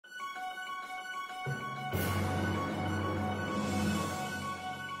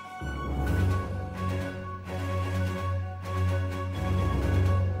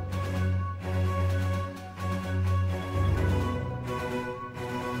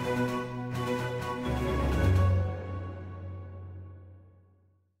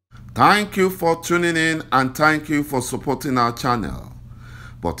Thank you for tuning in and thank you for supporting our channel.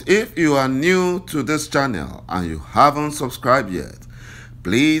 But if you are new to this channel and you haven't subscribed yet,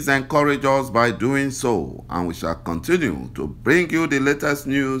 please encourage us by doing so, and we shall continue to bring you the latest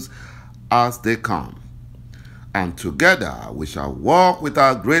news as they come. And together we shall work with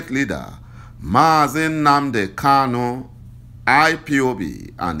our great leader, Mazi Nnamdi Kanu,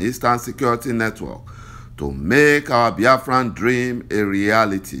 IPOB and Eastern Security Network, to make our Biafran dream a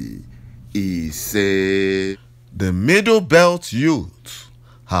reality. He said, the Middle Belt youth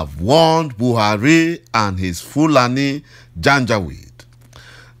have warned Buhari and his Fulani Janjaweed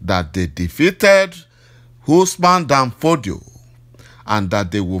that they defeated USMAN and FODIO and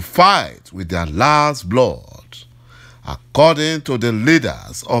that they will fight with their last blood. According to the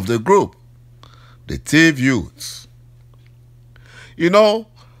leaders of the group, the thief youths. You know,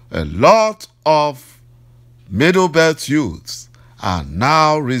 a lot of Middle Belt youths are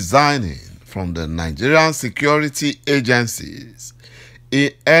now resigning from the Nigerian security agencies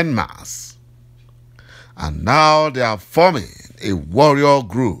en masse, and now they are forming a warrior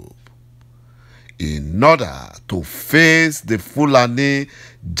group in order to face the Fulani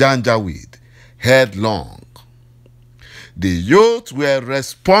Janjaweed headlong. The youth were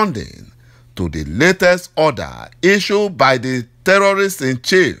responding to the latest order issued by the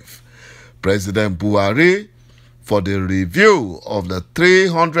terrorist-in-chief, President Buhari, for the review of the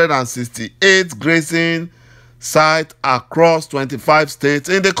 368 grazing sites across 25 states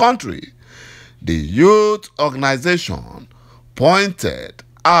in the country. The youth organization pointed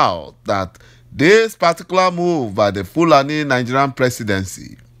out that this particular move by the Fulani Nigerian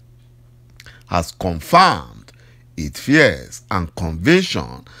presidency has confirmed its fears and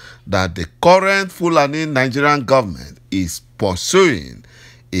conviction that the current Fulani Nigerian government is pursuing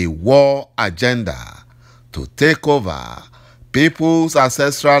a war agenda to take over people's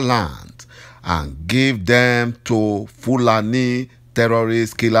ancestral land and give them to Fulani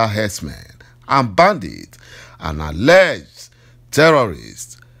terrorist killer herdsmen and bandits. An alleged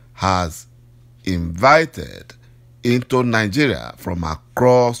terrorist has invited into Nigeria from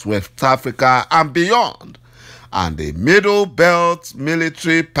across West Africa and beyond. And the Middle Belt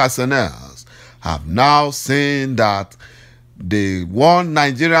military personnel have now seen that the One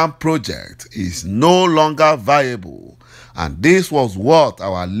Nigerian project is no longer viable. And this was what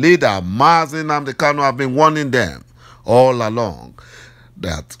our leader, Mazi Nnamdi Kanu, have been warning them all along.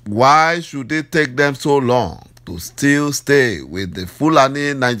 That why should it take them so long to still stay with the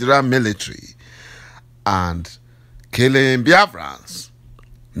Fulani Nigerian military and killing Biafrans?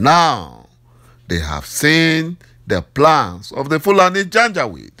 Now, they have seen the plans of the Fulani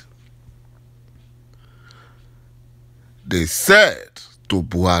Janjaweed. They said to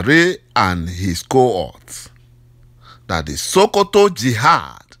Buhari and his cohorts that the Sokoto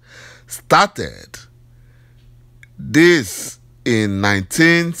Jihad started this in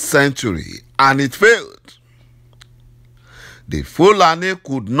 19th century and it failed. The Fulani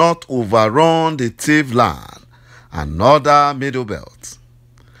could not overrun the thief land and other Middle Belt.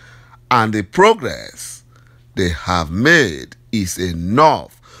 And the progress they have made is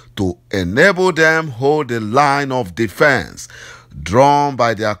enough to enable them hold the line of defense drawn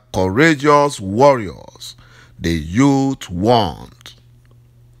by their courageous warriors, the youth want.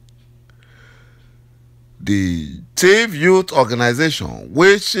 The Thief Youth Organization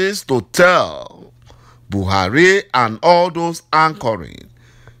wishes to tell Buhari and all those anchoring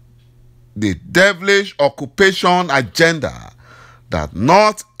the devilish occupation agenda that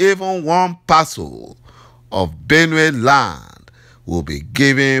not even one parcel of Benue land will be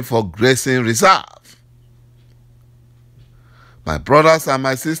given for grazing reserve. My brothers and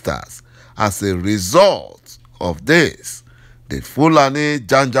my sisters, as a result of this, the Fulani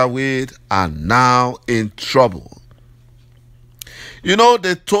Janjaweed are now in trouble. You know,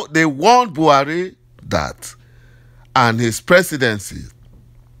 they warned Buhari that and his presidency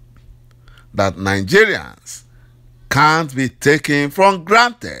that Nigerians can't be taken for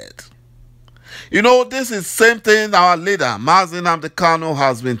granted. You know, this is the same thing our leader, Mazi Nnamdi Kanu,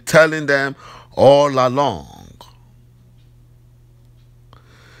 has been telling them all along.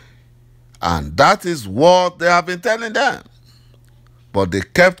 And that is what they have been telling them. But they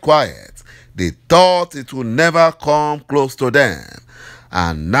kept quiet. They thought it would never come close to them.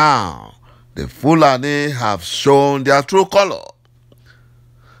 And now, the Fulani have shown their true color.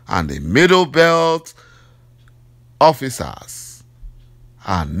 And the Middle Belt officers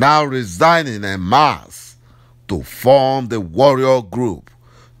are now resigning en masse to form the warrior group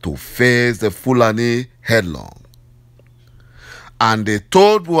to face the Fulani headlong. And they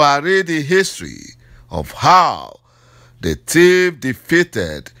told Buhari the history of how the thief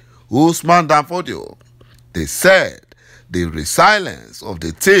defeated Usman dan Fodio. They said the resilience of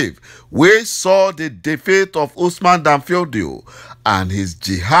the thief which saw the defeat of Usman dan Fodio and his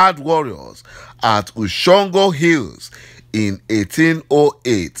jihad warriors at Ushongo Hills in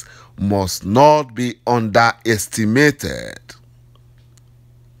 1808 must not be underestimated.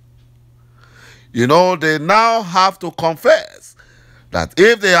 You know, they now have to confess that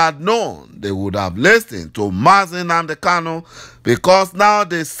if they had known, they would have listened to Mazi Nnamdi Kanu, because now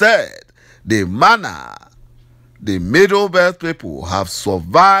they said the manner the Middle Belt people have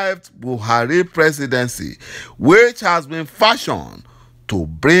survived Buhari presidency, which has been fashioned to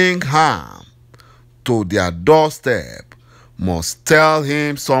bring harm to their doorstep, must tell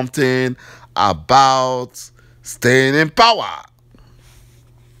him something about staying in power.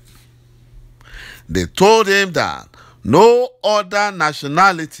 They told him that no other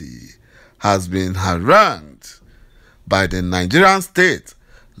nationality has been harangued by the Nigerian state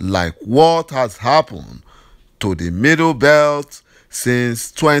like what has happened to the Middle Belt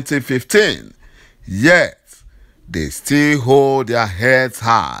since 2015, yet they still hold their heads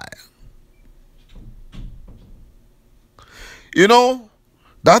high. You know,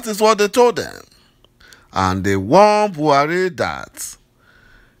 that is what they told them. And they warned Buhari that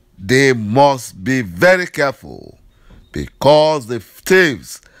they must be very careful, because the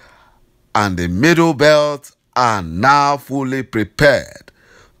thieves and the Middle Belt are now fully prepared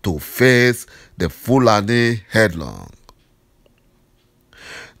to face the Fulani headlong.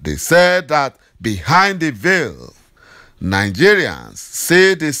 They said that behind the veil, Nigerians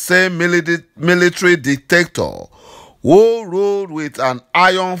see the same military dictator who ruled with an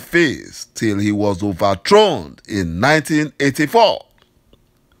iron fist till he was overthrown in 1984.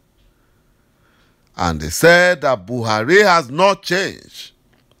 And they said that Buhari has not changed.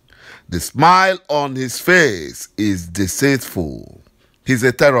 The smile on his face is deceitful. He's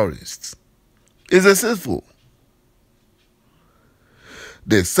a terrorist. He's deceitful.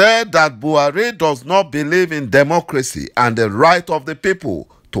 They said that Buhari does not believe in democracy and the right of the people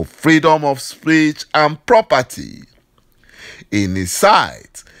to freedom of speech and property. In his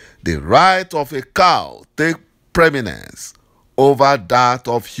sight, the right of a cow takes preeminence over that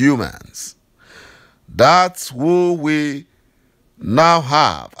of humans. That's who we now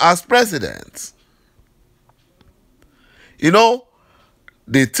have as president. You know,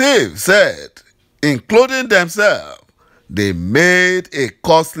 the thieves said, including themselves, they made a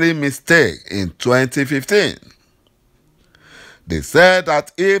costly mistake in 2015. They said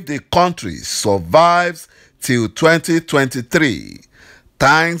that if the country survives till 2023,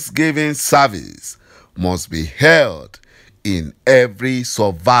 Thanksgiving service must be held in every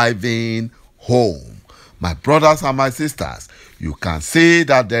surviving home. My brothers and my sisters, you can see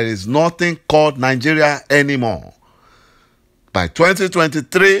that there is nothing called Nigeria anymore. By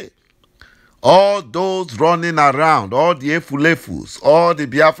 2023, all those running around, all the Efulefus, all the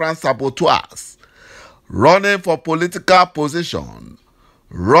Biafran saboteurs, running for political position,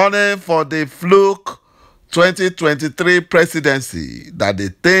 running for the fluke 2023 presidency that they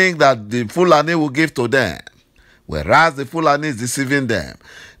think that the Fulani will give to them, whereas the Fulani is deceiving them,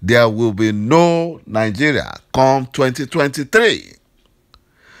 there will be no Nigeria come 2023.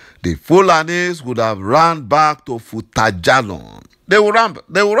 The Fulanis would have run back to Futajalon. They will run back.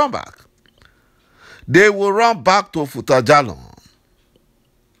 They will run back to Futajalon,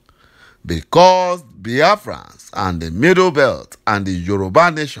 because Biafrans and the Middle Belt and the Yoruba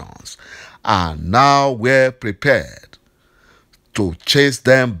nations are now well prepared to chase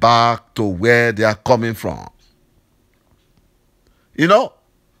them back to where they are coming from. You know,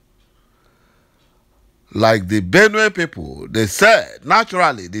 like the Benue people, they said,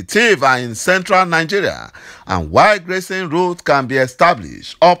 naturally, the thieves are in central Nigeria, and while grazing routes can be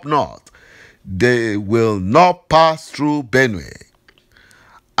established up north, they will not pass through Benue.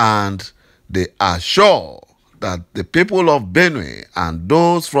 And they are sure that the people of Benue and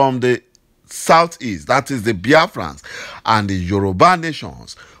those from the southeast, that is the Biafrans and the Yoruba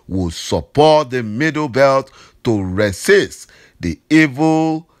nations, will support the Middle Belt to resist the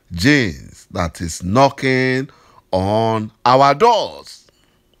evil genes that is knocking on our doors.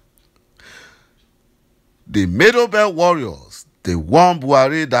 The Middle Belt warriors, they warn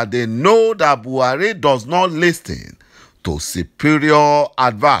Buhari that they know that Buhari does not listen to superior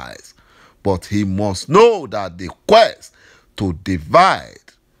advice, but he must know that the quest to divide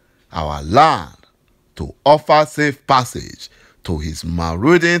our land, to offer safe passage to his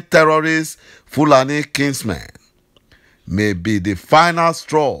marauding terrorist Fulani kinsmen, may be the final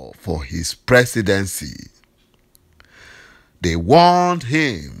straw for his presidency. They warned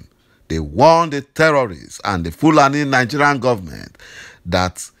him, they warned the terrorists and the Fulani Nigerian government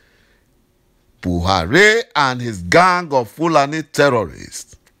that Buhari and his gang of Fulani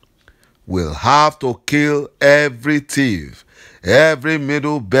terrorists will have to kill every thief, every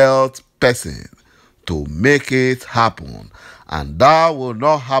middle belt person to make it happen. And that will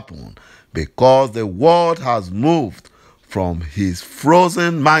not happen because the world has moved from his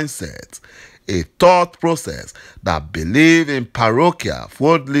frozen mindset, a thought process that believes in parochial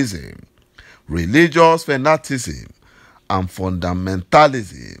feudalism, religious fanaticism, and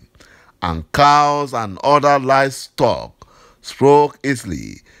fundamentalism, and cows and other livestock spoke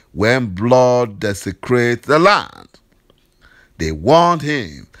easily when blood desecrates the land. They warned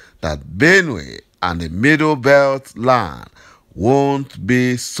him that Benue and the Middle Belt land won't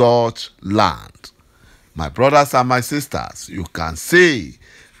be such land. My brothers and my sisters, you can see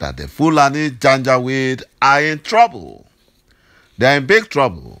that the Fulani Janjaweed are in trouble. They're in big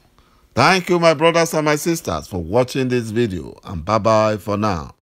trouble. Thank you, my brothers and my sisters, for watching this video, and bye-bye for now.